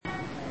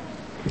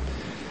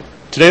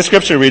Today's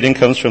scripture reading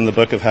comes from the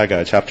book of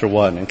Haggai, chapter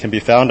 1, and can be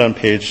found on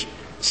page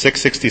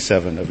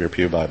 667 of your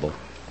Pew Bible.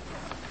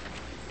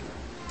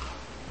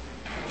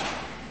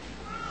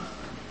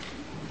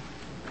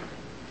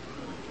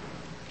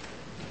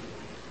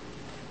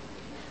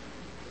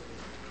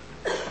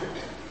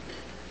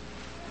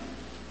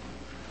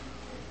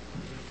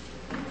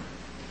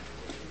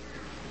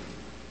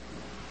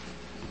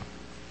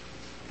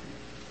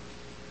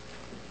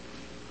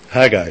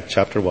 Haggai,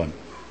 chapter 1.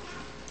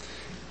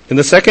 In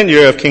the second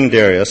year of King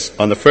Darius,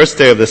 on the first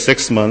day of the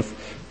 6th month,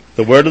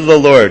 the word of the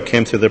Lord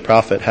came through the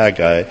prophet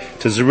Haggai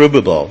to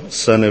Zerubbabel,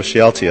 son of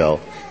Shealtiel,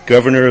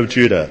 governor of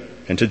Judah,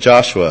 and to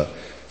Joshua,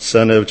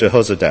 son of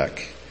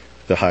Jehozadak,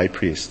 the high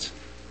priest.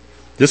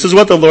 This is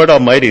what the Lord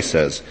Almighty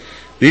says.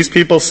 These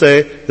people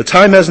say, the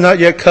time has not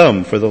yet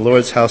come for the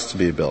Lord's house to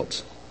be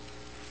built.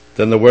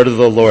 Then the word of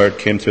the Lord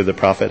came through the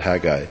prophet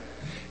Haggai.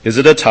 Is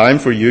it a time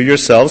for you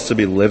yourselves to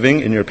be living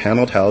in your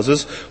paneled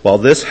houses while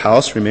this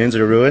house remains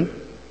a ruin?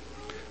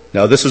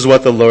 Now this is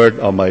what the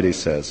Lord Almighty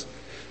says.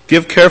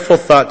 Give careful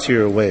thought to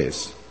your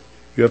ways.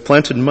 You have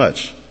planted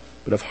much,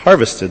 but have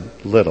harvested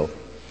little.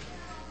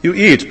 You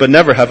eat, but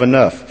never have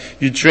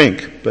enough. You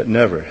drink, but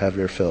never have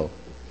your fill.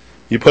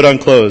 You put on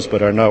clothes,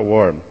 but are not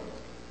warm.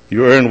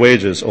 You earn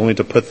wages only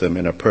to put them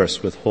in a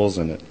purse with holes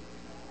in it.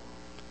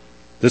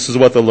 This is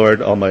what the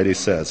Lord Almighty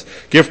says.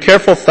 Give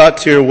careful thought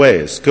to your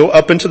ways. Go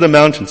up into the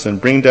mountains and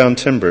bring down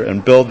timber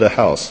and build the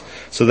house,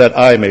 so that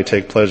I may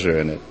take pleasure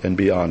in it and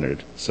be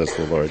honored, says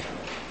the Lord.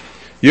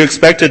 You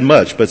expected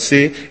much, but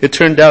see, it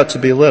turned out to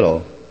be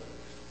little.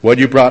 What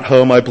you brought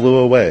home I blew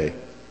away.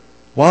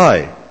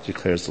 Why?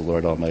 Declares the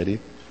Lord Almighty.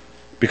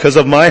 Because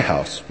of my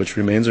house, which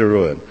remains a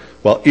ruin,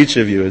 while each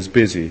of you is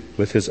busy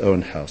with his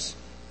own house.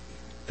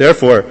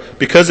 Therefore,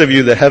 because of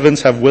you, the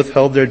heavens have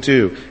withheld their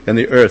dew, and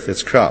the earth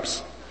its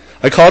crops.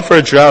 I called for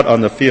a drought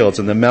on the fields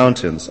and the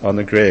mountains, on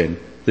the grain,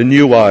 the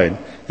new wine,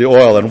 the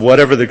oil, and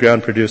whatever the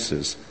ground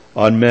produces,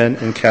 on men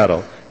and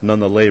cattle, and on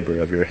the labor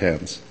of your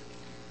hands.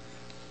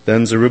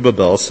 Then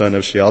Zerubbabel, son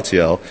of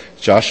Shealtiel,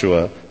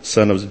 Joshua,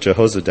 son of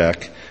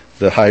Jehozadak,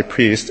 the high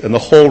priest, and the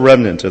whole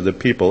remnant of the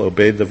people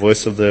obeyed the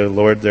voice of the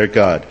Lord their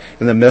God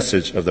and the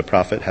message of the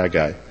prophet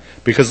Haggai,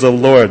 because the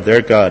Lord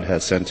their God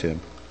had sent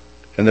him.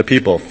 And the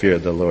people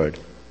feared the Lord.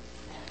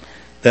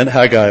 Then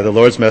Haggai, the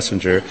Lord's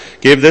messenger,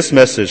 gave this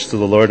message to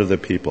the Lord of the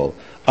people.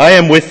 I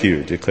am with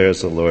you,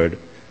 declares the Lord.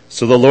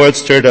 So the Lord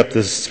stirred up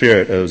the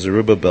spirit of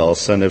Zerubbabel,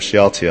 son of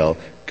Shealtiel,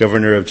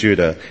 governor of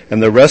Judah,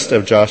 and the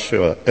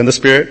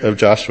spirit of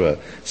Joshua,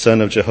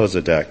 son of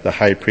Jehozadak, the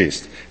high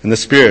priest, and the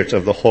spirit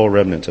of the whole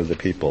remnant of the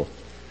people.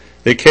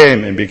 They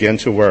came and began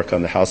to work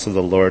on the house of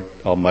the Lord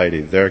Almighty,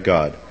 their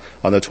God,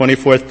 on the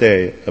 24th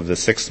day of the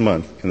 6th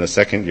month in the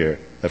second year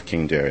of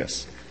King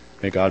Darius.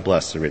 May God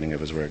bless the reading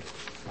of his word.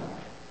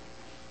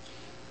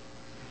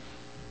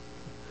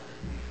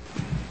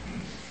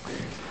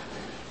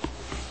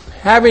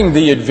 Having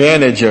the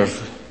advantage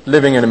of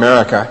living in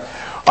America,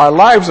 our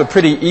lives are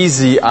pretty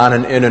easy on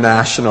an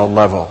international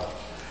level.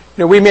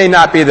 You know, we may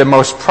not be the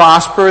most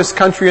prosperous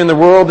country in the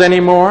world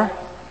anymore,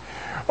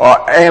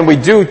 and we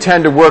do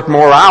tend to work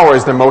more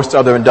hours than most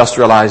other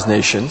industrialized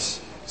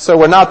nations. So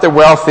we're not the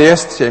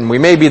wealthiest, and we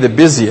may be the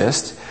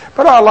busiest,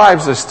 but our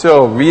lives are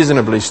still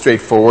reasonably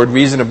straightforward,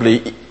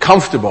 reasonably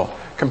comfortable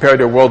compared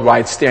to a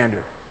worldwide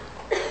standard.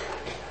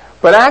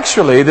 But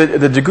actually,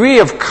 the degree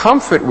of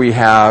comfort we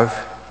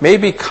have may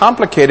be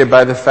complicated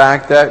by the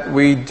fact that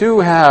we do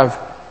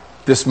have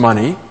this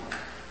money,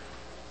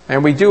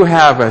 and we do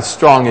have a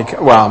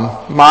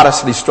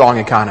modestly strong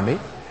economy,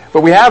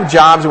 but we have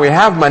jobs and we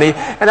have money,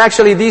 and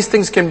actually these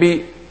things can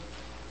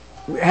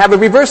have a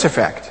reverse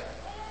effect.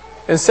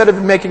 Instead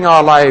of making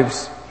our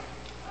lives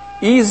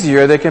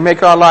easier, they can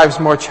make our lives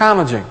more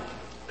challenging.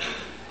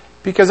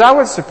 Because I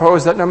would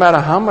suppose that no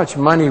matter how much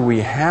money we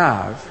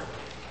have,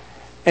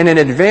 in an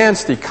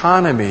advanced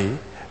economy,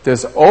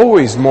 there's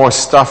always more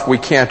stuff we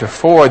can't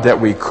afford that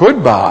we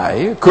could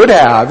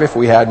have if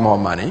we had more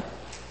money.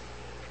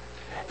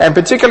 And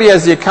particularly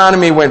as the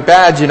economy went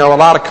bad, a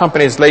lot of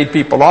companies laid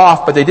people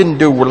off, but they didn't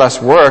do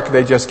less work.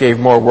 They just gave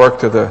more work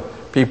to the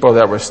people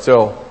that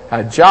still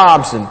had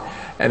jobs.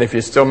 And if you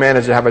still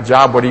manage to have a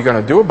job, what are you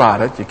going to do about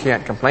it? You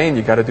can't complain.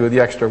 You got to do the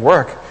extra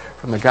work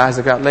from the guys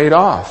that got laid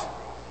off.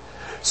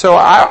 So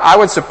I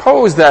would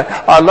suppose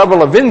that our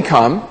level of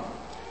income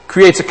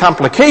creates a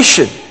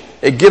complication.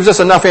 It gives us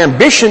enough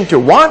ambition to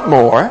want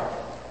more,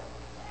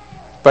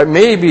 but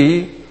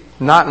maybe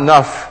not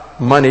enough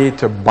money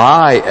to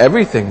buy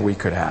everything we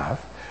could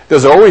have.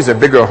 There's always a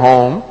bigger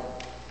home.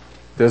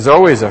 There's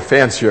always a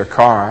fancier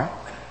car.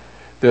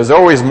 There's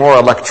always more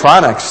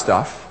electronic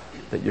stuff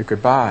that you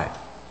could buy.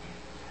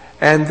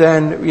 And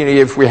then,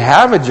 if we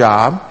have a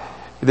job,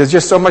 there's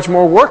just so much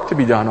more work to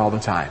be done all the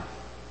time.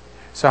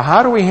 So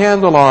how do we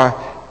handle our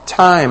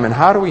time and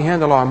how do we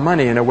handle our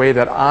money in a way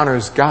that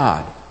honors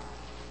God?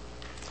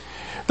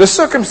 The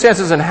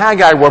circumstances in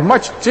Haggai were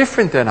much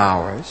different than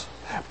ours,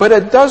 but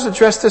it does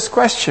address this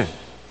question.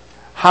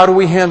 How do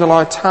we handle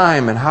our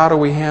time, and how do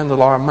we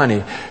handle our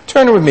money?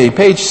 Turn with me,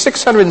 page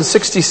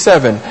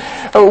 667.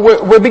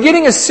 We're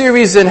beginning a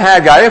series in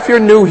Haggai. If you're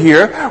new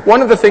here,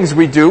 one of the things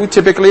we do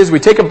typically is we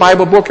take a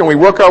Bible book and we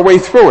work our way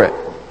through it.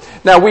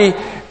 Now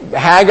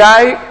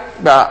Haggai,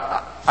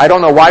 I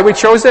don't know why we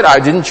chose it. I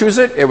didn't choose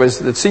it. It was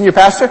the senior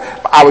pastor.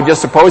 I would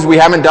just suppose we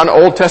haven't done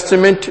Old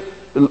Testament,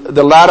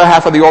 the latter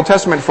half of the Old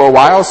Testament for a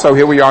while, so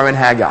here we are in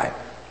Haggai.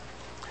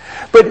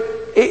 But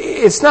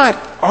it's not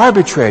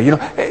arbitrary.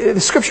 The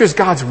Scripture is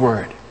God's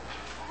Word.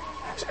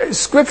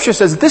 Scripture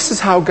says this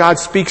is how God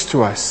speaks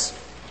to us.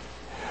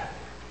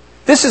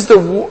 This is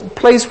the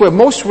place where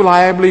most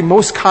reliably,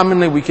 most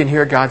commonly we can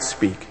hear God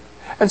speak.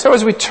 And so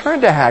as we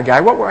turn to Haggai,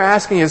 what we're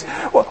asking is,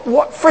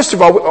 first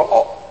of all, we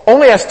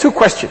only ask two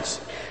questions.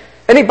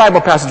 Any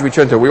Bible passage we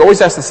turn to, we always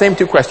ask the same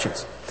two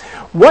questions.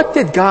 What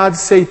did God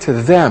say to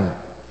them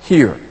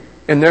here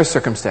in their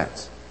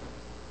circumstance?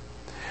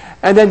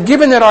 And then,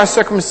 given that our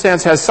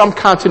circumstance has some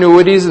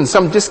continuities and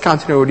some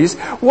discontinuities,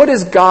 what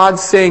is God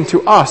saying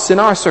to us in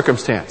our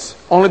circumstance?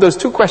 Only those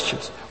two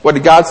questions. What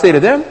did God say to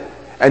them?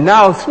 And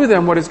now, through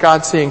them, what is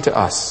God saying to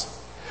us?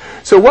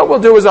 So what we'll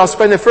do is I'll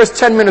spend the first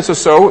 10 minutes or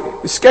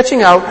so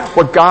sketching out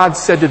what God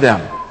said to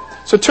them.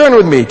 So turn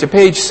with me to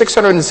page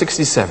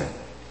 667.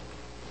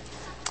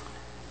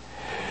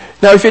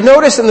 Now, if you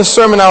notice in the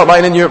sermon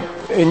outline in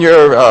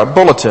your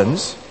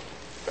bulletins,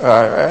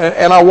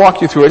 and I'll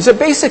walk you through it. So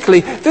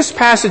basically, this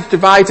passage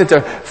divides into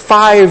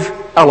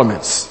 5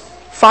 elements,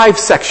 5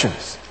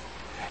 sections.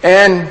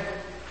 And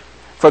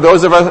for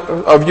those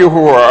of you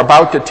who are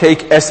about to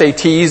take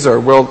SATs or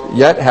will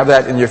yet have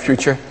that in your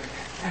future,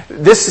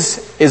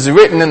 this is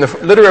written in the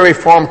literary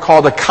form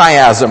called a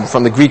chiasm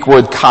from the Greek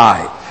word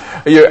chi.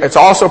 It's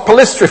also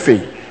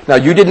polystrophy. Now,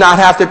 you did not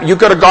have to, you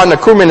could have gone to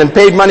Kuhlman and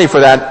paid money for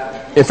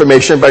that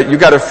information, but you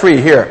got it free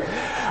here.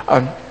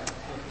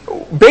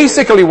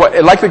 Basically,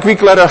 like the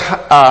Greek letter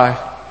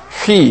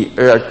chi,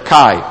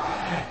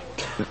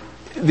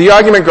 the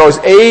argument goes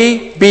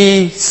A,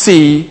 B,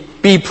 C,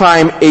 B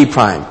prime, A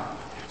prime.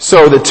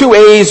 So the two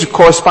A's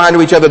correspond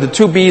to each other, the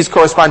two B's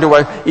correspond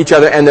to each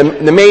other, and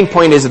the main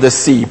point is the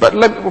C. But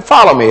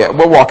follow me,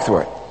 we'll walk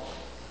through it.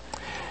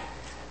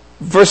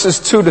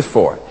 Verses 2 to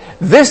 4.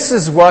 This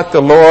is what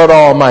the Lord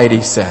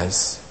Almighty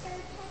says.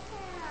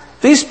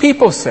 These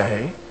people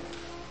say,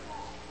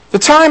 the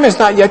time has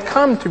not yet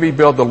come to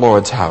rebuild the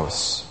Lord's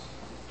house.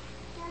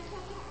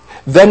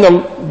 Then the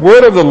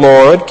word of the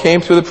Lord came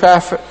through the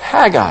prophet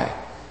Haggai.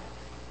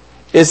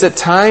 Is it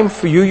time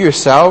for you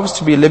yourselves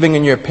to be living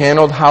in your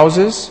paneled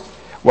houses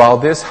while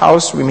this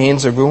house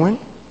remains a ruin?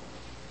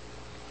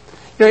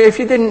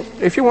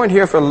 If you weren't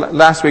here for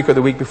last week or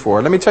the week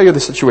before, let me tell you the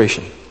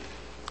situation.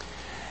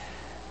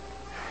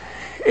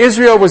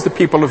 Israel was the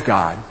people of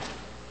God.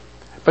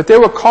 But they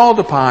were called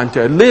upon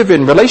to live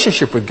in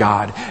relationship with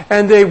God,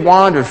 and they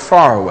wandered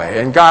far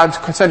away. And God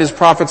sent His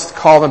prophets to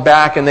call them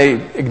back, and they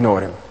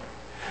ignored Him.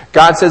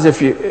 God says,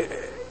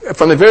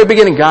 from the very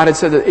beginning, God had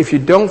said that if you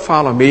don't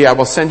follow me, I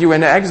will send you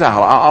into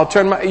exile.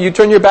 You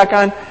turn your back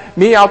on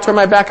me, I'll turn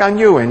my back on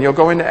you, and you'll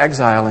go into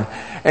exile.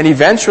 And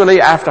eventually,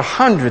 after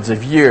hundreds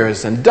of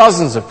years and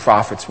dozens of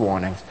prophets'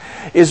 warnings,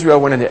 Israel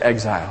went into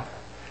exile.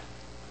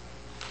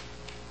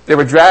 They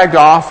were dragged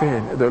off,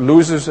 the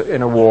losers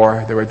in a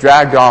war, they were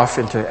dragged off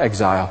into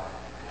exile.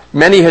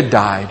 Many had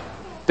died.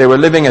 They were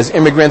living as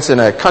immigrants in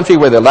a country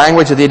where the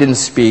language that they didn't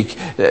speak.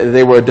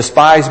 They were a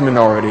despised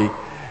minority.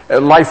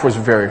 Life was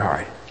very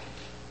hard.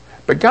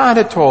 But God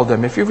had told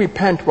them, if you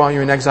repent while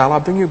you're in exile,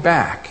 I'll bring you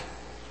back.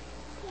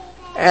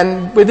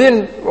 And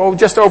within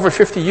just over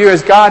 50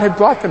 years, God had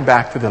brought them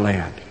back to the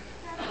land.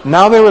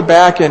 Now they were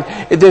back, and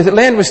the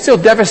land was still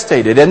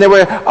devastated, and there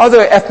were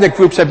other ethnic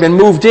groups that had been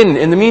moved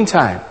in the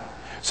meantime.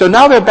 So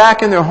now they're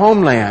back in their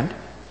homeland,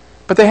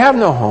 but they have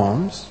no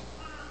homes.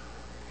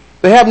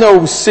 They have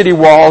no city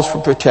walls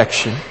for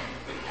protection.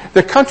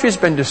 Their country's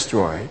been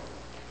destroyed.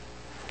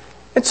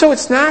 And so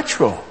it's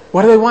natural.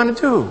 What do they want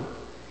to do?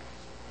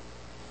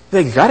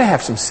 They've got to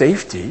have some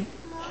safety.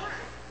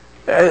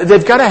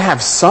 They've got to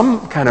have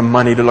some kind of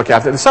money to look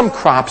after, some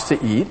crops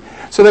to eat.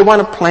 So they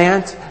want to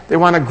plant, they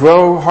want to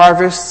grow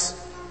harvests,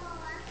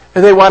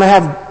 and they want to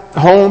have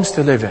homes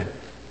to live in.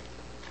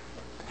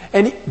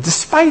 And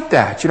despite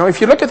that,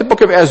 if you look at the book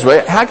of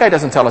Ezra, Haggai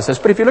doesn't tell us this,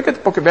 but if you look at the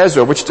book of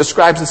Ezra, which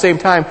describes the same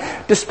time,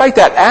 despite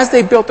that, as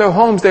they built their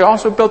homes, they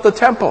also built the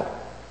temple.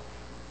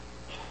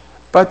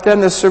 But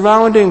then the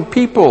surrounding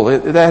people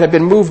that had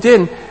been moved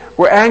in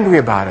were angry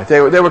about it.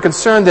 They were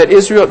concerned that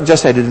Israel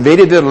just had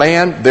invaded their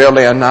land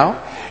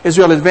now.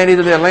 Israel had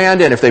invaded their land,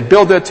 and if they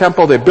build their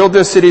temple, they build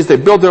their cities, they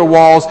build their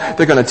walls,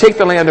 they're going to take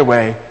the land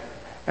away.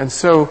 And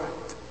so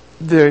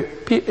the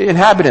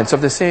inhabitants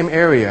of the same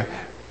area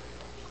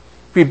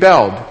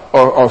rebelled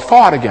or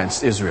fought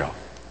against Israel,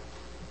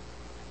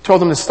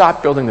 told them to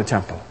stop building the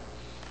temple.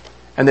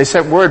 And they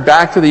sent word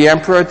back to the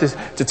emperor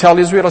to tell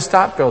Israel to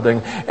stop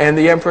building, and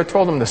the emperor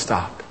told them to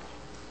stop.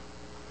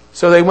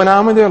 So they went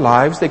on with their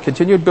lives, they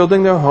continued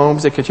building their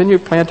homes, they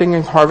continued planting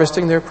and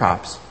harvesting their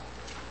crops.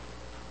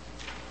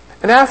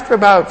 And after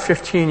about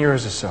 15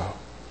 years or so,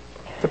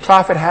 the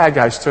prophet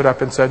Haggai stood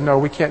up and said, no,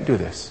 we can't do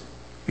this.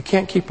 We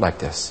can't keep like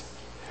this.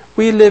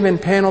 We live in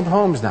paneled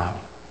homes now.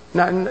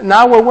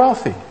 Now we're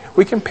wealthy.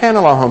 We can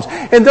panel our homes.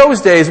 In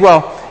those days,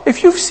 well,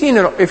 if you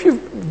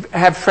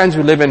have friends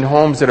who live in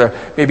homes that are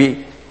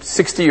maybe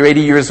 60 or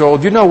 80 years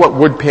old, you know what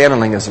wood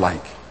paneling is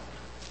like.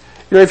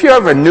 You know, if you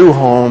have a new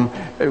home,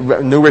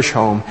 a newish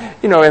home,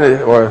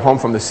 or a home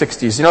from the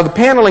 60s, the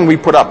paneling we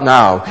put up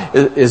now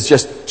is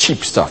just cheap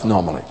stuff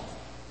normally.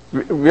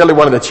 Really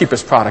one of the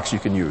cheapest products you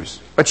can use.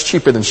 Much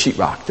cheaper than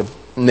sheetrock to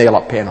nail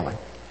up paneling.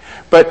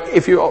 But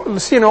if you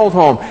see an old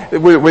home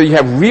where you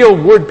have real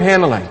wood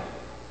paneling,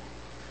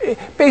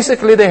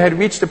 basically they had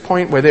reached a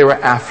point where they were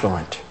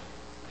affluent.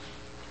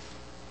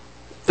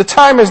 The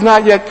time has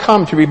not yet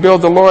come to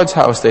rebuild the Lord's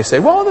house, they say.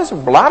 Well, there's a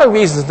lot of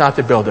reasons not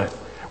to build it.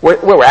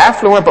 We're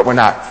affluent, but we're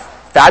not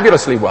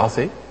fabulously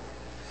wealthy.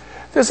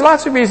 There's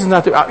lots of reasons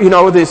not to.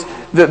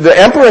 The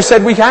emperor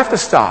said we have to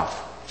stop.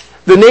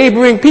 The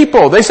neighboring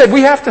people, they said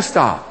we have to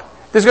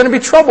stop. There's going to be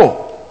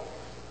trouble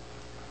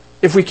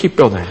if we keep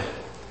building.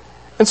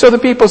 And so the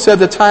people said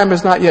the time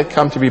has not yet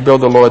come to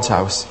rebuild the Lord's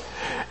house.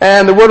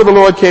 And the word of the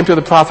Lord came to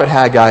the prophet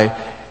Haggai.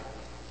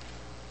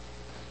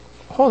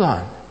 Hold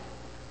on.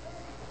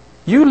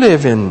 You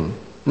live in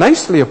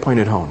nicely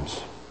appointed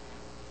homes.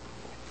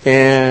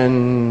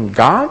 And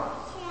God?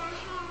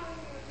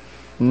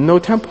 No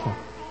temple.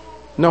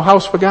 No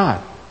house for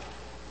God.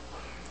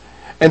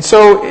 And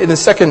so in the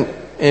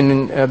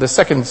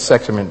second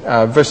segment,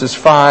 verses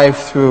 5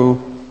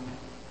 through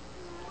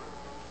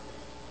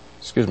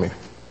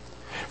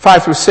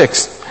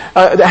 6,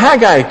 the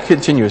Haggai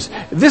continues,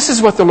 this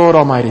is what the Lord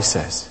Almighty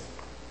says.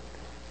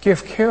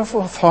 Give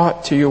careful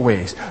thought to your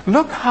ways.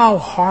 Look how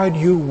hard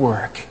you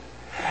work,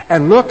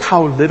 and look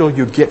how little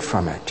you get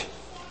from it.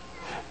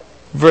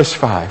 Verse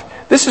 5.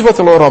 This is what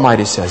the Lord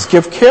Almighty says.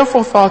 Give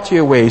careful thought to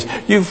your ways.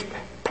 You've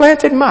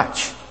planted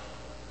much,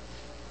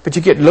 but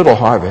you get little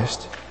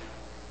harvest.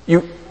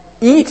 You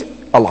eat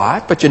a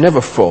lot, but you're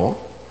never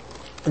full.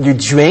 You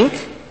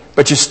drink,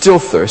 but you're still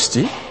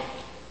thirsty.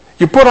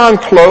 You put on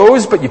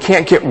clothes, but you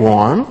can't get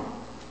warm.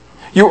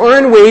 You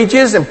earn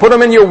wages and put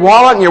them in your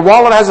wallet, and your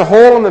wallet has a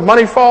hole and the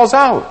money falls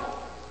out.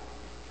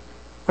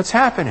 What's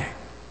happening?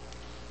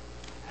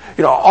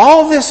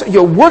 All this,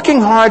 you're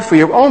working hard for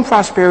your own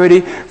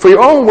prosperity, for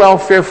your own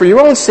welfare, for your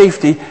own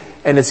safety,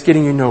 and it's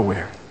getting you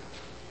nowhere.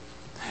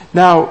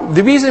 Now,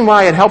 the reason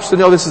why it helps to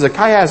know this is a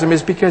chiasm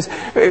is because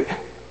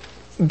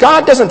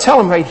God doesn't tell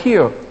them right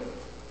here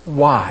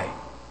why.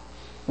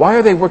 Why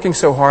are they working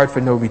so hard for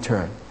no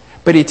return?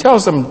 But he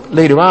tells them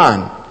later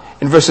on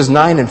in verses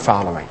 9 and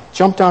following.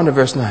 Jump down to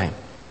verse 9.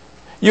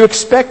 You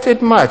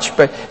expected much,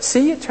 but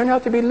see, it turned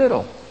out to be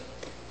little.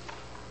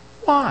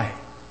 Why?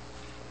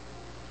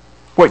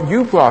 What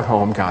you brought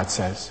home, God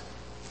says,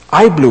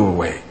 I blew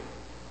away.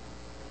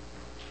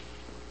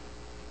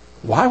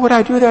 Why would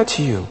I do that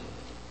to you?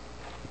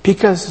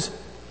 Because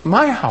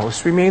my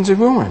house remains a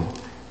ruin.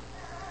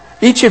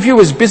 Each of you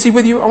is busy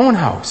with your own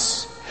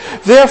house.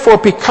 Therefore,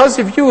 because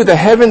of you, the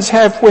heavens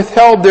have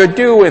withheld their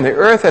dew and the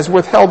earth has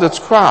withheld its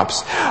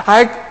crops.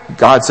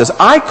 God says,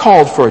 I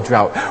called for a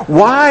drought.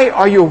 Why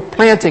are you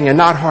planting and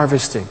not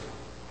harvesting?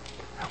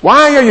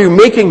 Why are you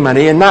making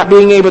money and not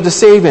being able to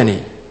save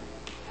any?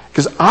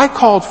 Because I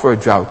called for a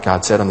drought,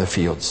 God said, on the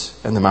fields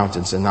and the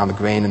mountains and on the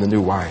grain and the new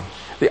wine,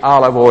 the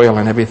olive oil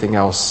and everything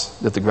else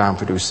that the ground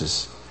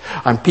produces,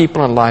 on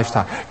people and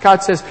livestock.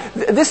 God says,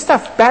 this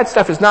stuff, bad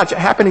stuff, is not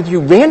happening to you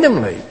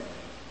randomly.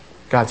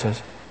 God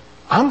says,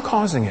 I'm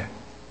causing it.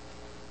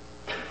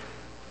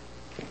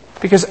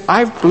 Because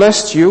I've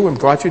blessed you and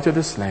brought you to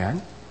this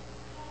land.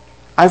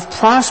 I've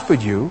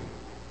prospered you,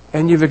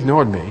 and you've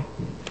ignored me.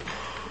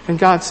 And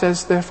God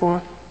says,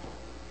 therefore,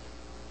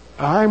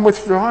 I'm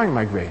withdrawing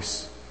my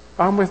grace.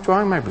 I'm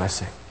withdrawing my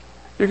blessing.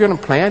 You're going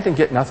to plant and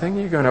get nothing.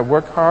 You're going to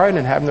work hard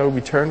and have no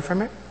return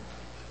from it.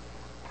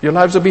 Your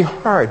lives will be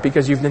hard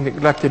because you've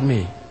neglected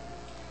me.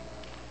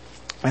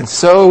 And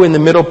so in the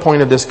middle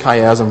point of this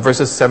chiasm,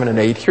 verses 7 and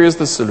 8, here's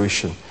the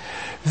solution.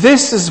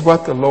 This is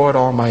what the Lord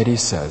Almighty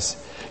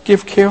says.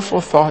 Give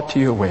careful thought to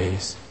your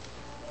ways.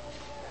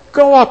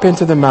 Go up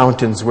into the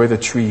mountains where the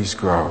trees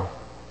grow.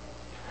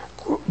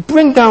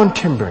 Bring down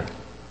timber.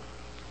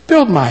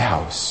 Build my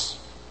house,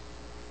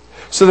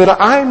 so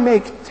that I may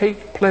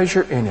take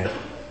pleasure in it,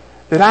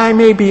 that I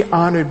may be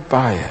honored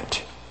by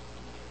it.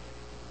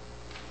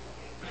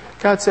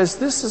 God says,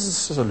 this is a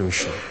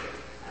solution.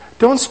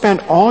 Don't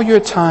spend all your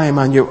time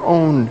on your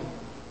own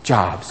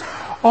jobs,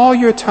 all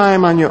your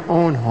time on your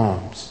own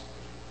homes.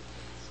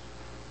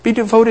 Be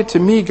devoted to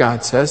me,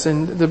 God says,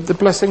 and the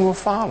blessing will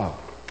follow.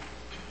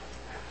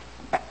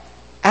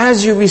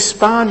 As you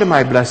respond to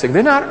my blessing,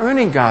 they're not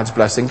earning God's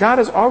blessing. God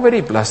has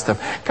already blessed them.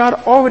 God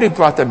already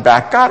brought them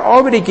back. God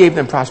already gave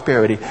them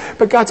prosperity.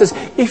 But God says,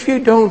 if you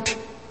don't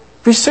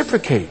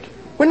reciprocate,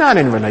 we're not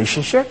in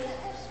relationship.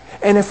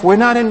 And if we're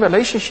not in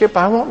relationship,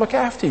 I won't look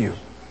after you.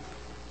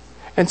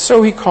 And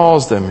so he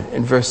calls them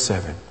in verse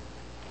 7.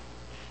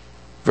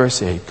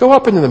 Verse 8, go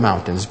up into the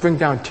mountains, bring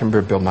down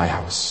timber, build my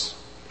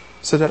house,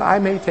 so that I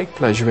may take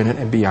pleasure in it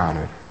and be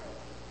honored.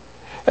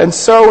 And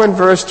so in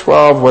verse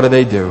 12, what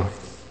do?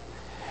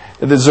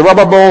 The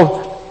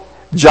Zerubbabel,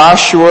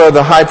 Joshua,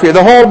 the high priest,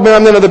 the whole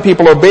remnant of the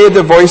people obeyed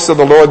the voice of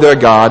the Lord their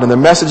God and the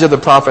message of the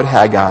prophet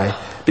Haggai,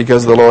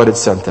 because the Lord had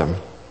sent them.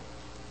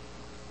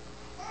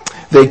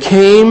 They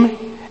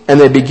came and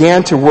they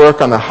began to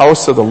work on the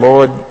house of the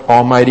Lord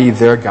Almighty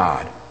their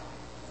God.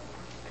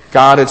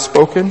 God had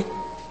spoken,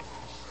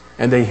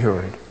 and they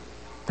heard.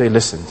 They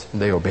listened,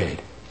 and they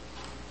obeyed.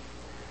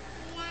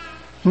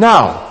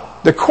 Now,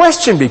 the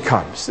question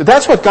becomes,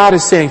 that's what God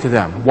is saying to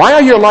them. Why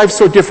are your lives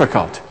so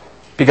difficult?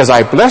 Because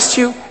I blessed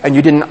you, and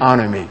you didn't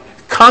honor me.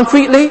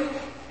 Concretely,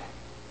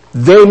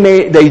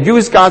 they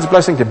used God's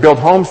blessing to build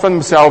homes for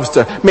themselves,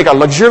 to make a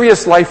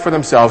luxurious life for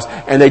themselves,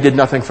 and they did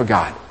nothing for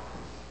God.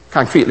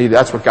 Concretely,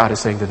 that's what God is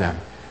saying to them.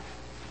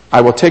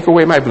 I will take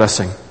away my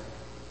blessing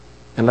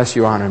unless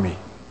you honor me.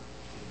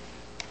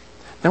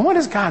 Now, what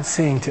is God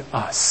saying to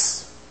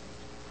us?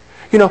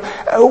 We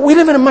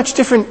live in a much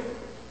different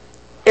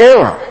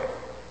era.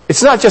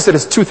 It's not just that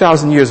it's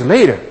 2,000 years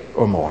later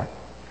or more.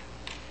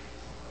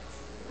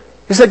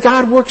 It's that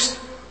God works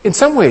in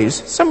some ways,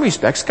 some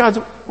respects, God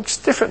works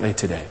differently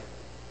today.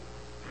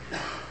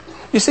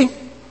 You see,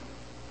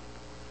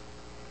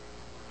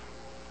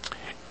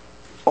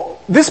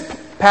 this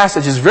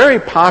passage is very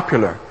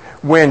popular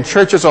when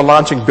churches are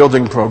launching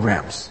building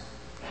programs.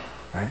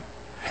 Right?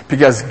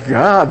 Because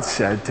God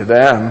said to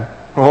them,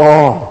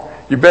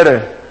 you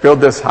better build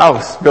this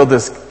house, build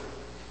this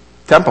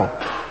temple,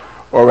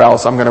 or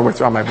else I'm going to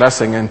withdraw my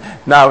blessing. And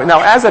now,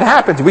 as it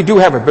happens, we do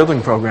have a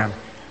building program.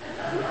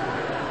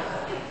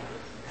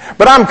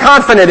 But I'm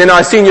confident in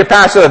our senior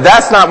pastor that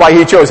that's not why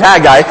he chose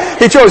Haggai.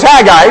 He chose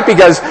Haggai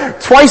because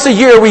twice a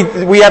year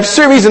we have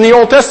series in the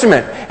Old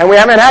Testament, and we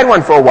haven't had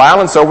one for a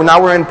while, and so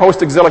now we're in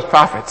post-exilic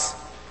prophets.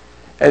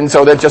 And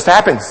so that just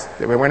happens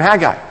that we're in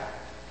Haggai.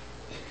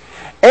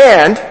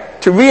 And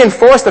to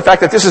reinforce the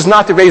fact that this is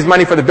not to raise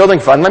money for the building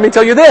fund, let me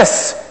tell you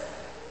this.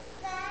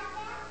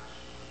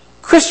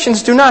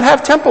 Christians do not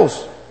have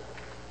temples.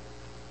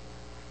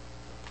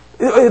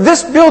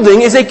 This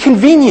building is a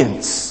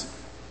convenience.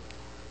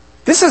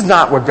 This is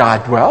not where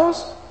God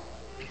dwells.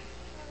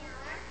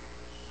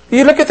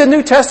 You look at the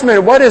New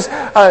Testament, what does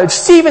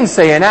Stephen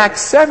say in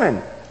Acts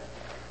 7?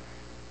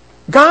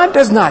 God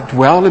does not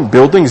dwell in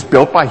buildings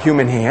built by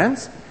human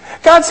hands.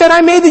 God said,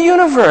 I made the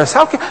universe.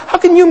 How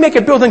can you make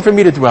a building for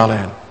me to dwell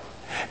in?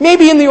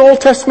 Maybe in the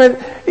Old Testament,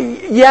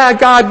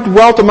 God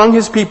dwelt among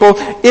his people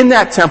in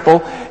that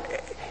temple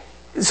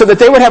so that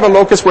they would have a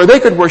locus where they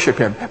could worship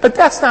him. But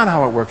that's not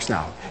how it works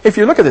now. If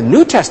you look at the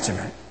New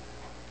Testament,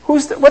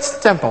 what's the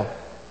temple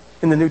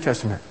in the New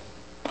Testament?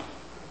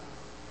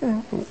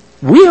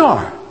 We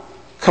are,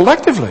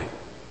 collectively.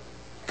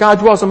 God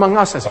dwells among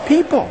us as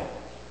people.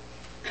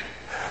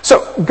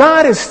 So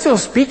God is still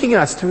speaking to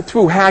us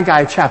through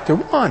Haggai chapter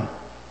 1.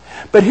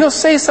 But he'll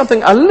say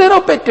something a little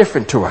bit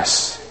different to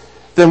us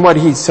than what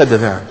he said to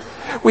them.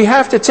 We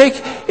have to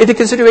take into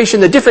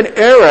consideration the different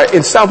era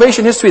in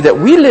salvation history that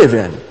we live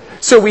in,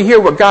 so we hear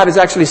what God is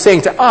actually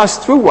saying to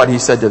us through what he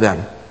said to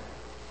them.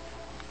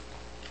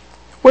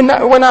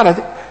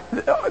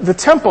 The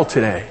temple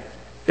today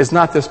is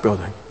not this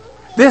building.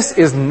 This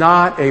is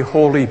not a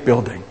holy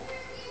building.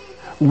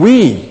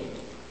 We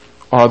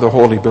are the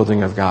holy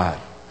building of God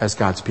as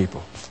God's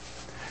people.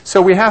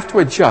 So we have to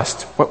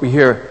adjust what we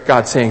hear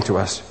God saying to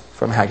us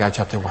from Haggai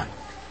chapter 1.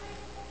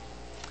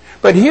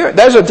 But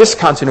there's a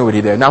discontinuity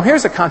there. Now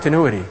here's a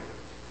continuity.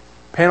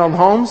 Paneled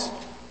homes?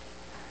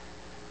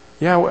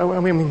 We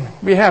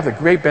have the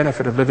great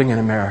benefit of living in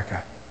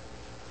America.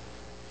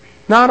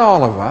 Not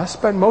all of us,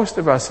 but most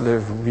of us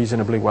live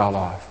reasonably well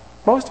off.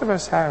 Most of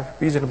us have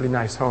reasonably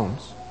nice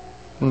homes,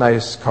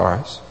 nice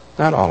cars.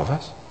 Not all of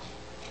us.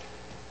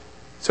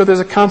 So there's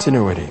a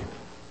continuity.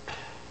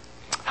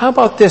 How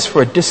about this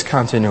for a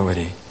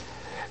discontinuity?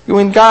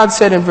 When God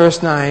said in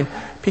verse 9,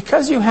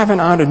 because you haven't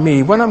honored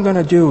me, what I'm going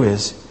to do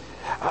is,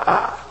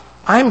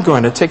 I'm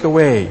going to take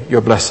away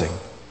your blessing.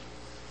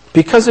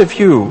 Because of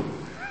you,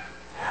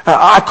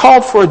 I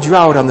called for a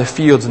drought on the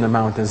fields and the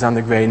mountains, on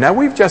the grain. Now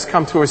we've just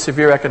come through a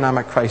severe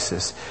economic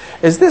crisis.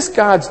 Is this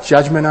God's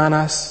judgment on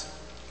us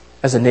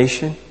as a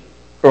nation?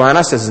 Or on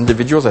us as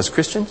individuals, as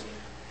Christians?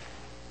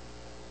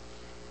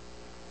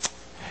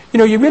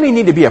 You really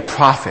need to be a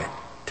prophet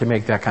to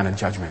make that kind of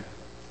judgment.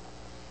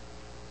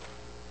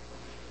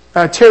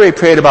 Terry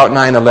prayed about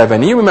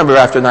 9/11. You remember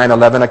after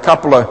 9/11, a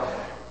couple of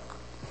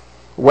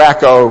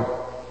wacko,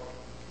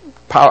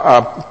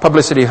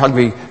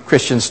 publicity-hungry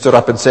Christians stood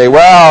up and say,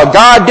 well,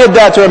 God did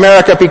that to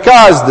America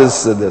because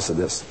this and this and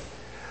this.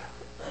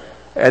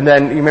 And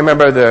then you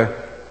remember the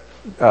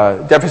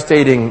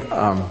devastating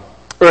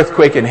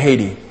earthquake in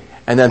Haiti.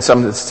 And then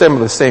some of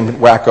the same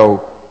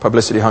wacko,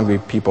 publicity-hungry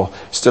people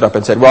stood up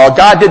and said, well,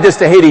 God did this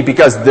to Haiti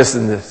because this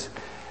and this.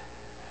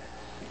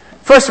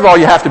 First of all,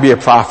 you have to be a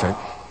prophet.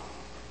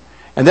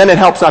 And then it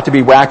helps not to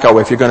be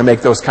wacko if you're going to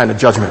make those kind of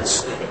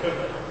judgments.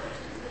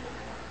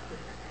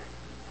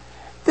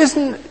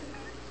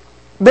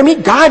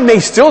 God may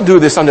still do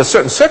this under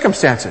certain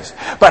circumstances.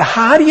 But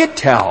how do you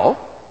tell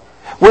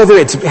Whether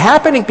it's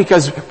happening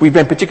because we've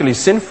been particularly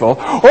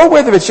sinful, or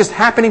whether it's just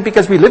happening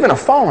because we live in a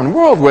fallen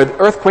world where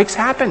earthquakes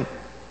happen,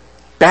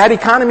 bad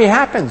economy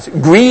happens,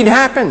 greed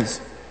happens.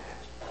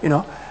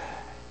 You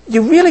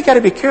really got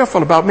to be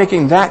careful about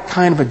making that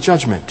kind of a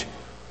judgment.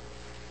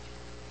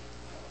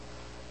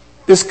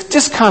 There's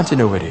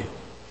discontinuity.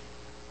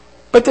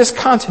 But there's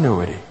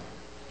continuity.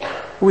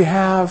 We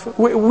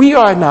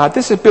are not,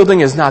 this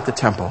building is not the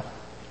temple.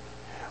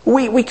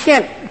 We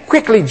can't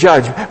quickly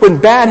judge.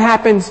 When bad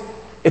happens,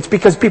 it's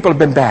because people have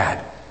been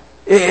bad.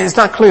 It's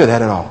not clear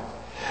that at all.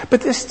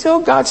 But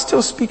God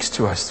still speaks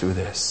to us through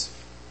this.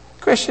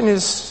 The question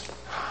is,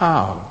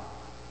 how?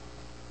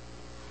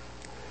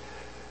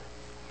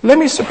 Let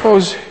me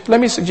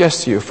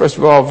suggest to you, first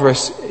of all,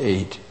 verse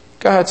 8.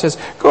 God says,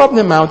 go up in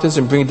the mountains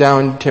and bring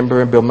down timber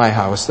and build my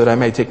house, that I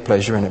may take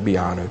pleasure in it, be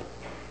honored.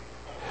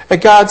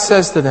 And God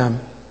says to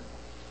them,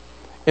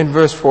 in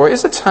verse 4,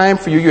 is it time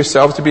for you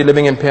yourselves to be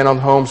living in paneled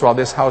homes while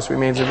this house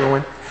remains in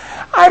ruin?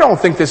 I don't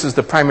think this is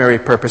the primary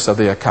purpose of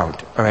the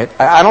account, all right?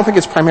 I don't think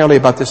it's primarily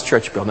about this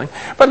church building.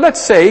 But let's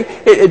say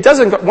it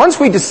doesn't, once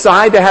we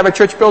decide to have a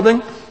church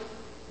building,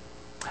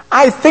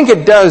 I think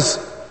it does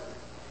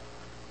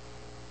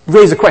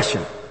raise a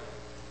question.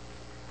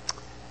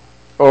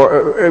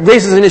 Or it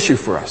raises an issue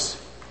for us.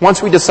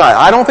 Once we decide.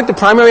 I don't think the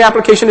primary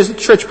application is a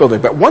church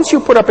building, but once you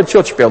put up a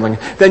church building,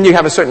 then you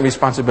have a certain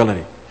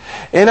responsibility.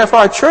 And if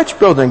our church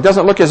building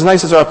doesn't look as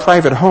nice as our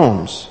private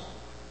homes,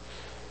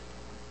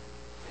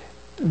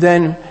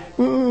 then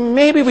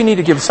maybe we need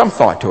to give some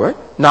thought to it.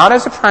 Not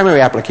as a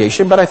primary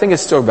application, but I think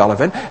it's still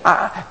relevant.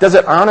 Does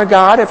it honor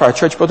God if our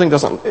church building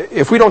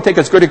if we don't take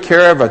as good a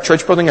care of a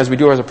church building as we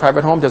do as a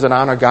private home, does it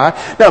honor God?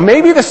 Now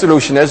maybe the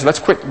solution is, let's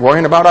quit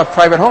worrying about our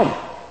private home.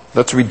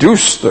 Let's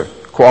reduce the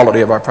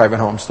quality of our private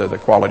homes to the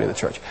quality of the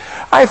church.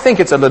 I think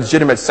it's a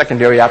legitimate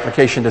secondary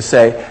application to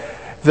say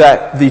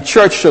that the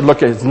church should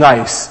look as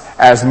nice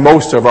as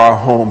most of our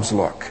homes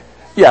look.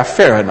 Yeah,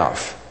 fair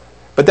enough.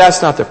 But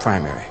that's not the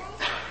primary.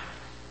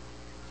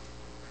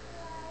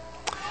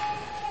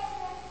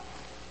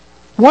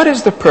 What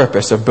is the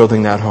purpose of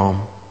building that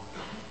home?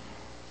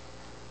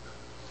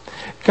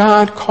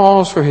 God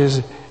calls for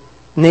His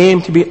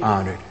name to be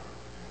honored.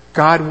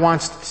 God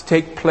wants to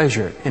take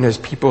pleasure in His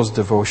people's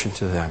devotion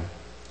to them.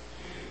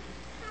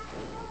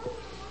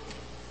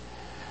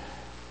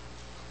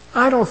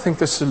 I don't think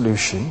the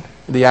solution,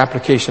 the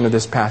application of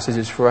this passage,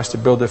 is for us to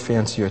build a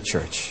fancier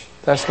church.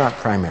 That's not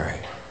primary.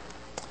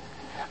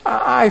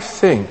 I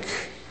think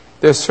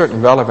there's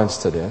certain relevance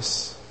to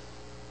this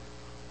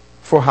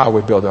for how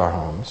we build our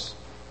homes.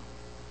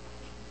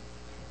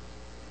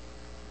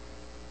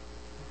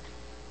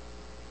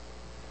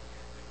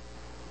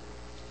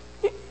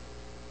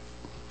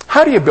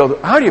 How do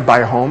you buy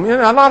a home?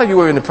 A lot of you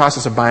are in the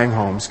process of buying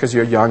homes because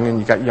you're young and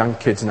you got young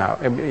kids now,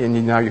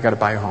 and now you got to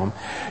buy a home.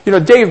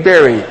 Dave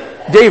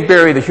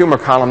Barry, the humor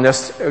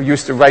columnist,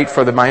 used to write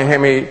for the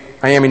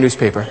Miami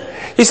newspaper.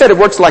 He said it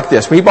works like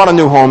this. When he bought a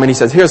new home, and he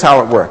says, here's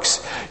how it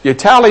works. You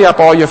tally up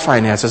all your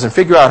finances and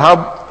figure out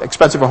how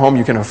expensive a home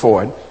you can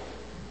afford.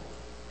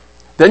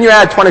 Then you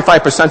add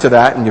 25% to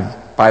that and you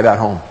buy that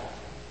home.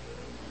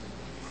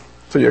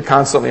 So you're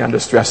constantly under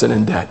stress and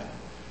in debt.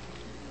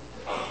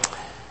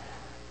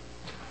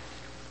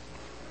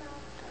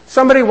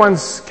 Somebody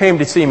once came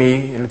to see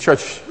me in a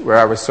church where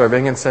I was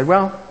serving and said,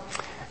 well,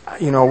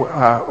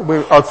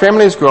 our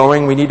family is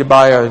growing. We need to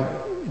buy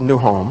a new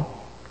home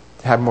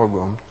to have more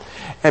room.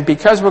 And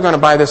because we're going to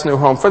buy this new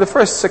home, for the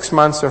first 6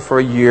 months or for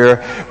a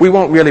year, we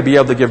won't really be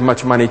able to give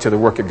much money to the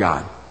work of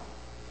God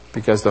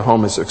because the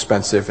home is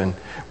expensive and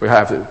we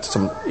have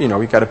some,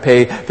 we got to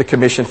pay the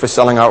commission for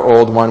selling our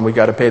old one. We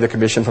got to pay the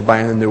commission for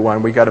buying the new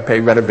one. We got to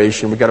pay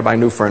renovation. We got to buy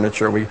new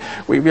furniture. We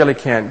really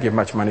can't give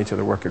much money to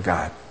the work of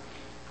God.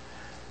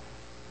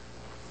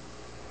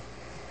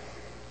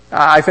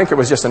 I think it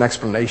was just an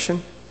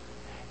explanation.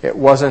 It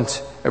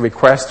wasn't a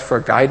request for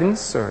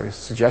guidance or a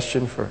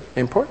suggestion for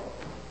input.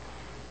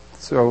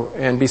 So,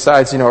 and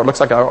besides, it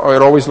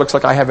always looks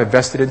like I have a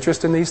vested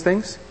interest in these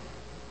things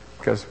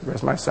because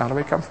where's my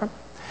salary come from?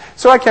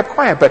 So I kept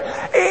quiet. But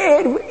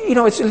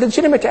it's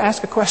legitimate to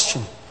ask a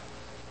question.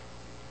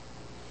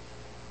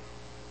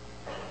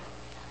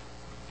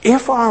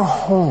 If our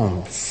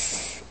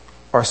homes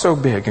are so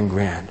big and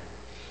grand,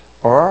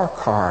 or our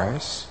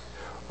cars,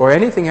 or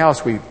anything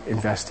else we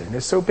invest in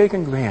is so big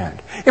and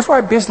grand. If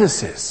our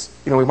businesses,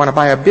 we want to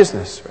buy a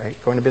business,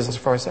 right? Go into business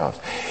for ourselves.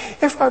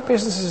 If our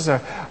businesses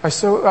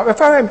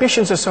if our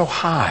ambitions are so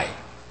high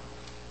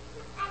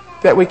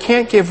that we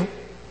can't give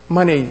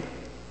money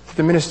to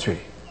the ministry,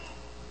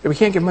 that we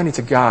can't give money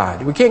to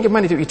God, we can't give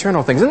money to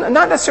eternal things, and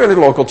not necessarily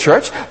local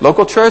church,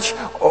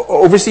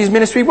 overseas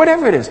ministry,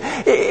 whatever it is.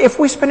 If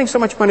we're spending so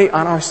much money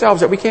on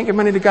ourselves that we can't give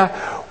money to God,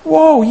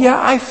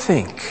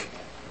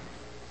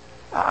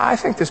 I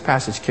think this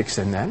passage kicks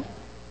in then.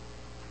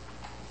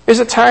 Is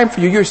it time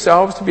for you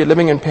yourselves to be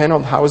living in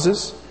paneled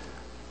houses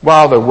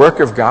while the work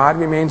of God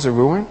remains a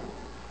ruin?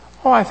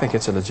 I think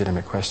it's a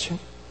legitimate question.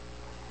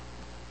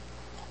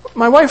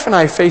 My wife and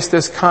I face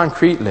this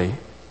concretely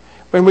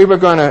when we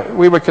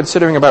were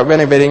considering about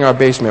renovating our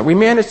basement, we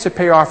managed to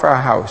pay off our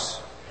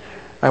house.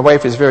 My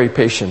wife is very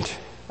patient.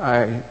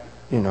 I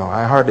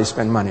hardly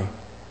spend money.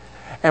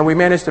 And we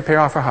managed to pay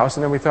off our house,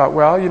 and then we thought,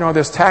 well,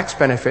 there's tax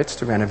benefits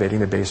to renovating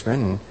the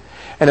basement.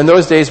 And in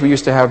those days, we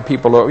used to have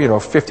people,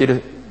 50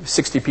 to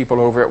 60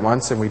 people over at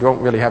once, and we don't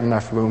really have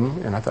enough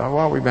room. And I thought,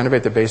 well, we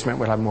renovate the basement,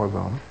 we'll have more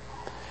room.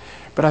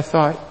 But I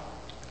thought,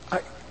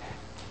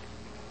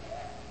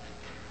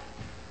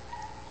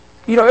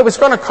 it was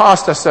going to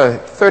cost us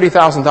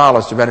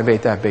 $30,000 to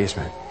renovate that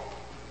basement.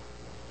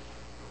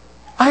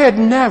 I had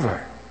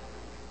never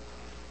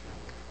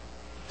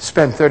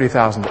spent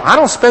 $30,000. I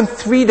don't spend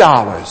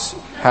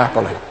 $3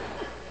 happily.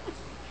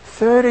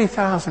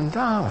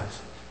 $30,000.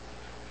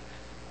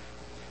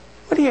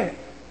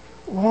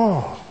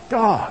 Whoa,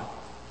 dog.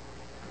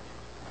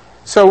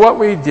 So what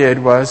we did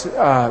was,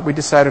 we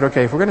decided,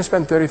 okay, if we're going to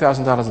spend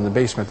 $30,000 in the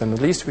basement, then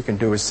the least we can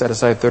do is set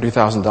aside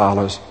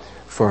 $30,000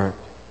 for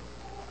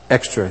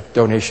extra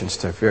donations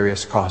to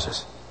various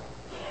causes.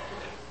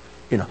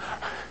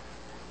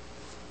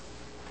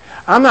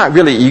 I'm not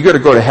really eager to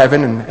go to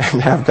heaven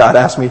and have God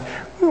ask me,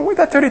 where's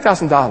that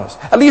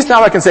 $30,000? At least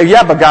now I can say,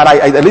 yeah, but God,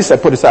 at least I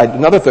put aside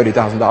another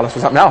 $30,000 for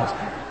something else.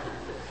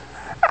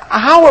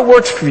 How it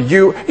works for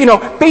you,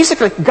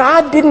 basically,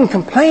 God didn't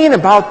complain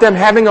about them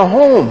having a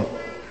home.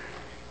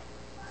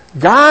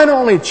 God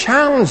only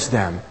challenged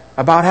them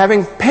about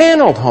having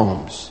paneled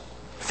homes,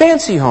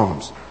 fancy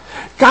homes.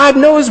 God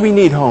knows we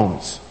need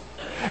homes.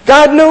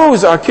 God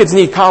knows our kids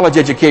need college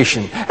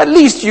education. At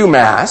least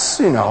UMass,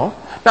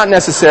 not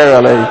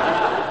necessarily,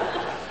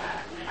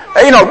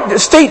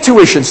 state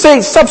tuition,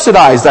 state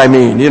subsidized,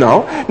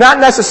 not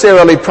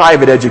necessarily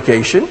private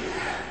education.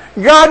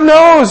 God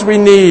knows we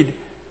need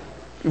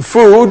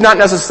food, not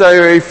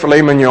necessarily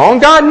filet mignon.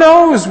 God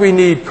knows we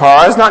need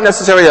cars, not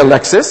necessarily a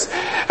Lexus.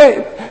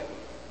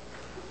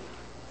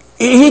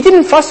 He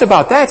didn't fuss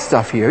about that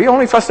stuff here. He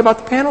only fussed about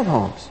the paneled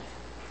homes.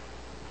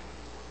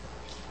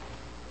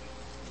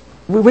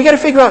 We got to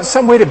figure out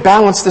some way to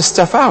balance this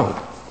stuff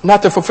out,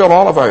 not to fulfill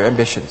all of our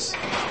ambitions.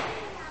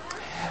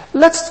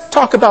 Let's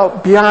talk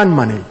about beyond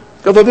money.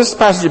 Although this is a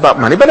passage about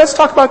money, but let's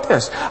talk about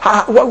this.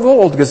 What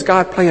role does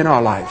God play in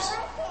our lives?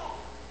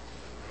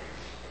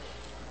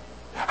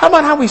 How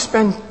about how we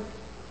spend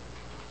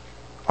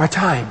our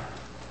time?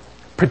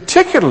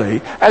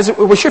 Particularly as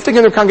we're shifting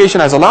into a congregation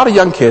that has a lot of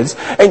young kids,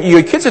 and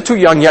your kids are too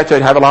young yet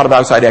to have a lot of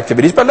outside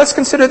activities, but let's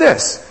consider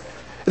this.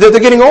 They're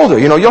getting older.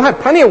 You'll have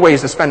plenty of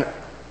ways to spend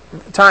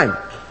time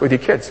with your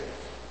kids.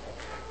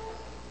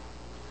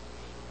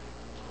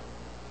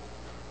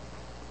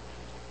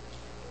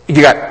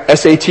 You got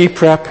SAT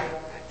prep,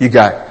 you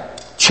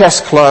got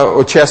chess club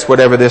or chess,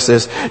 whatever this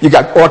is, you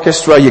got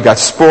orchestra, you got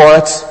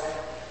sports.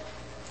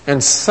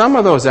 And some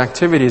of those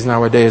activities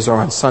nowadays are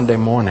on Sunday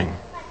morning.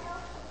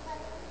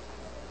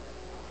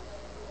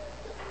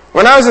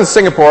 When I was in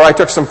Singapore, I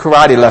took some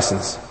karate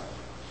lessons.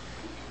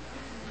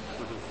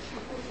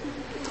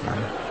 I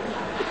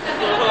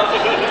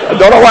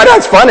don't know why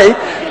that's funny.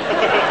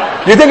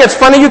 You think it's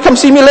funny? You come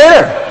see me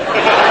later.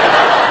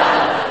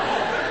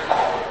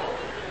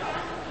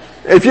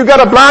 If you got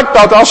a black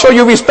belt, I'll show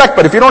you respect.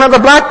 But if you don't have a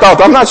black belt,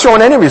 I'm not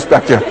showing any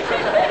respect here.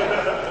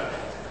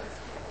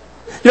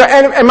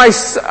 And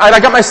I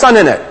got my son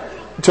in it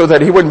so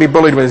that he wouldn't be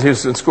bullied when he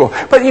was in school.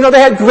 But they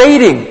had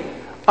grading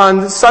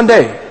on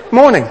Sunday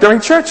morning during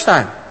church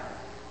time.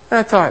 And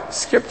I thought,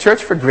 skip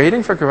church for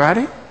grading for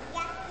karate?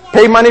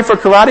 Pay money for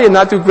karate and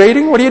not do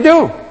grading? What do you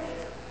do?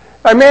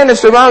 I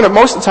managed around it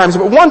most of the times,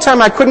 but one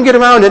time I couldn't get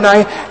around it and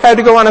I had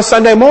to go on a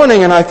Sunday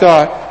morning and I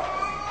thought,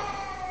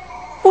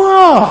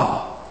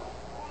 whoa,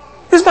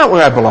 this is not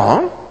where I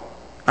belong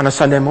on a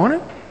Sunday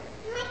morning.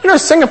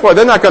 Singapore,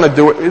 they're not going to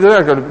do it.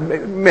 They're not going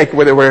to make it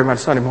where they wear on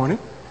Sunday morning.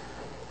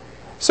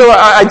 So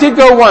I did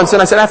go once,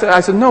 and I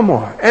said, no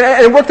more.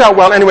 And it worked out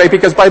well anyway,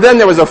 because by then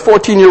there was a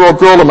 14-year-old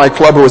girl in my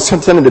club who was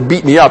intending to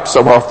beat me up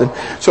so often.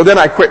 So then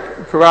I quit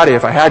karate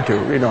if I had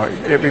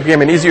to. It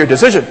became an easier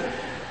decision.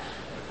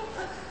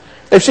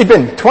 If she'd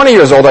been 20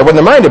 years old, I wouldn't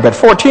have minded, but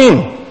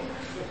 14.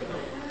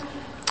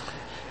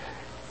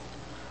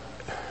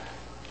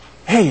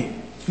 Hey,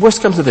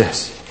 worst comes to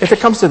this. If it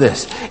comes to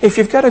this, if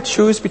you've got to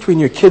choose between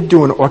your kid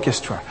doing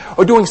orchestra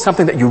or doing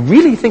something that you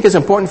really think is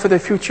important for their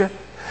future,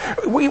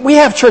 we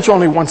have church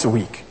only once a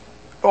week.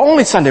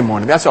 Only Sunday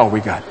morning, that's all we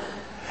got.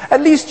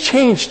 At least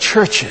change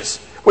churches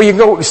where you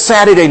go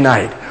Saturday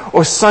night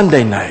or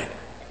Sunday night.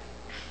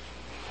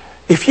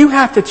 If you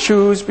have to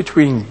choose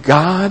between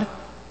God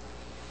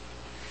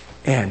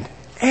and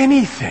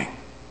anything,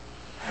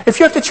 if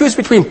you have to choose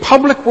between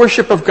public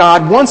worship of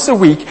God once a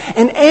week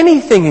and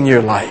anything in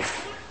your life,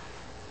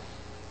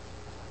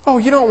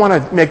 you don't want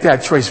to make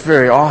that choice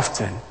very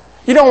often.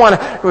 You don't want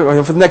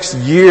to, for the next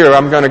year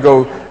I'm going to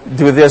go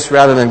do this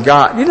rather than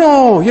God. You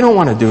don't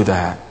want to do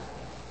that.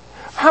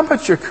 How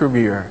about your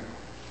career?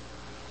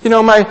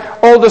 My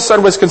oldest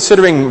son was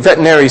considering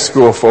veterinary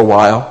school for a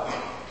while.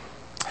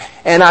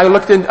 And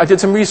I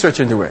did some research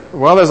into it.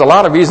 Well, there's a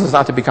lot of reasons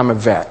not to become a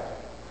vet.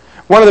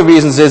 One of the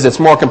reasons is it's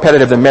more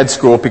competitive than med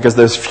school because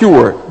there's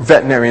fewer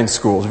veterinarian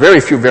schools,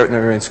 very few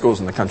veterinarian schools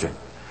in the country.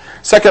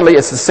 Secondly,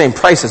 it's the same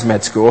price as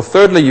med school.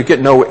 Thirdly, you get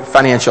no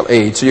financial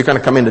aid, so you're going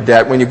to come into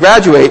debt. When you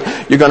graduate,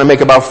 you're going to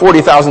make about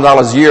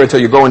 $40,000 a year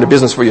until you go into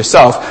business for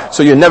yourself,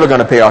 so you're never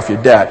going to pay off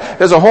your debt.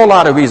 There's a whole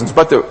lot of reasons,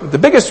 but the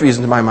biggest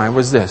reason to my mind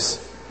was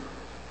this.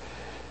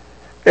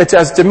 It's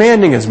as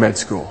demanding as med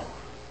school.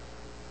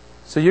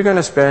 So you're going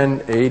to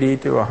spend 80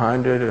 to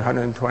 100,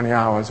 120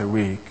 hours a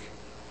week.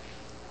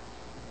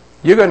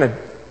 You're going to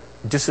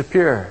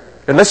disappear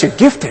unless you're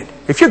gifted.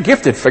 If you're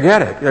gifted,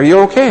 forget it.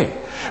 You're okay.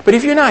 But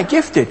if you're not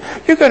gifted,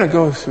 you're going to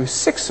go through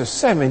 6 or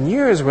 7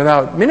 years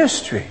without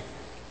ministry.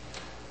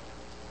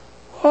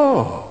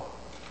 Oh.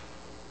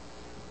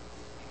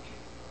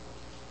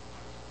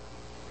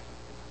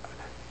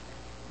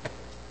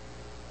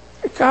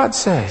 God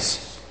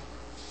says,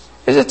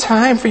 is it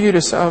time for you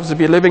yourselves to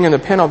be living in the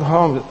penned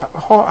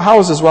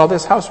houses while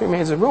this house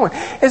remains in ruin?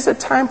 Is it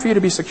time for you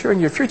to be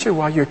securing your future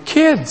while your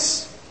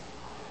kids,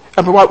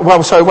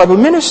 while the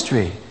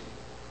ministry?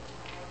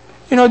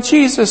 You know,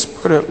 Jesus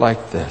put it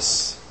like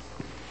this.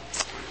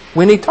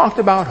 When he talked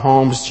about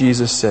homes,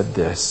 Jesus said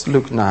this,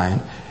 Luke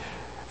 9,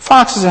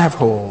 foxes have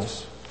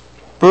holes,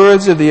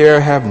 birds of the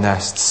air have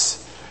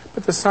nests,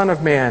 but the Son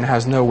of Man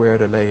has nowhere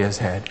to lay his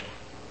head.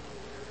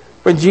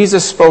 When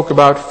Jesus spoke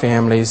about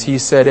families, he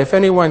said, if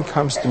anyone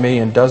comes to me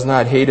and does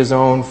not hate his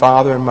own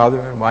father and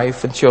mother and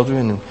wife and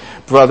children and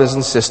brothers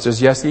and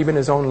sisters, yes, even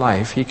his own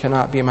life, he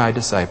cannot be my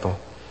disciple.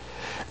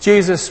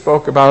 Jesus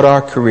spoke about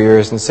our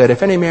careers and said,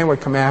 if any man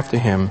would come after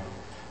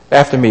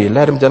me,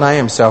 let him deny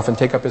himself and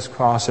take up his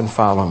cross and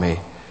follow me.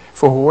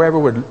 For whoever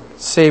would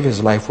save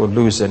his life will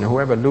lose it, and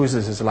whoever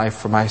loses his life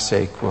for my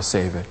sake will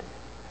save it.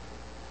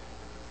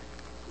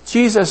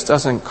 Jesus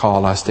doesn't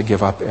call us to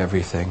give up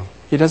everything.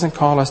 He doesn't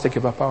call us to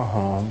give up our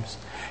homes.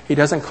 He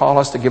doesn't call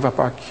us to give up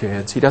our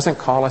kids. He doesn't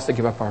call us to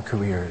give up our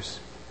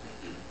careers.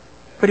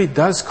 But he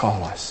does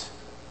call us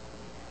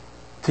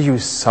to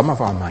use some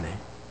of our money.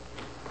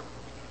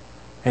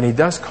 And he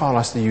does call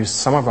us to use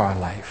some of our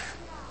life,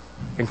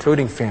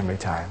 including family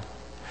time.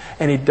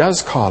 And he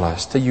does call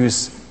us to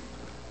use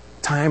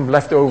time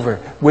left over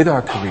with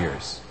our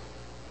careers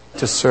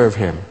to serve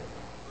him.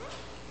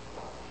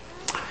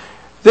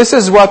 This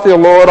is what the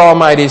Lord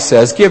Almighty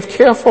says. Give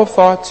careful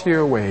thought to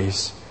your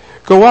ways.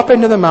 Go up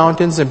into the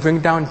mountains and bring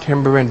down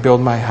timber and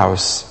build my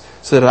house,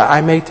 so that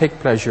I may take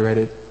pleasure in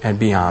it and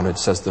be honored,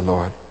 says the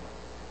Lord.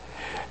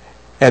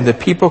 And the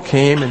people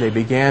came and they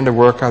began to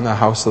work on the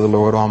house of the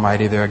Lord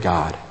Almighty their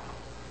God.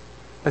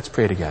 Let's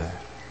pray together.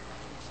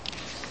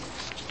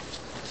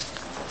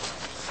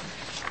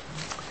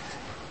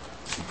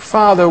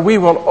 Father, we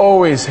will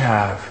always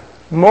have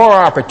more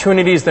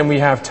opportunities than we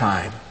have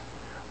time,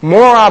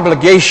 more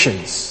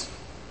obligations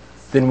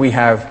than we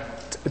have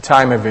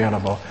time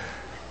available,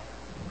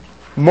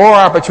 more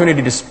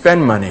opportunity to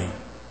spend money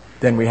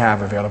than we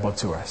have available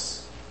to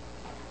us.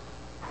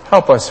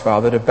 Help us,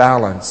 Father, to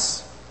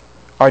balance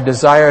our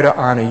desire to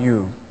honor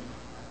you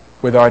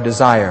with our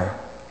desire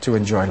to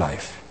enjoy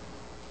life.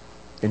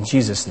 In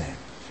Jesus' name,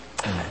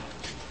 amen.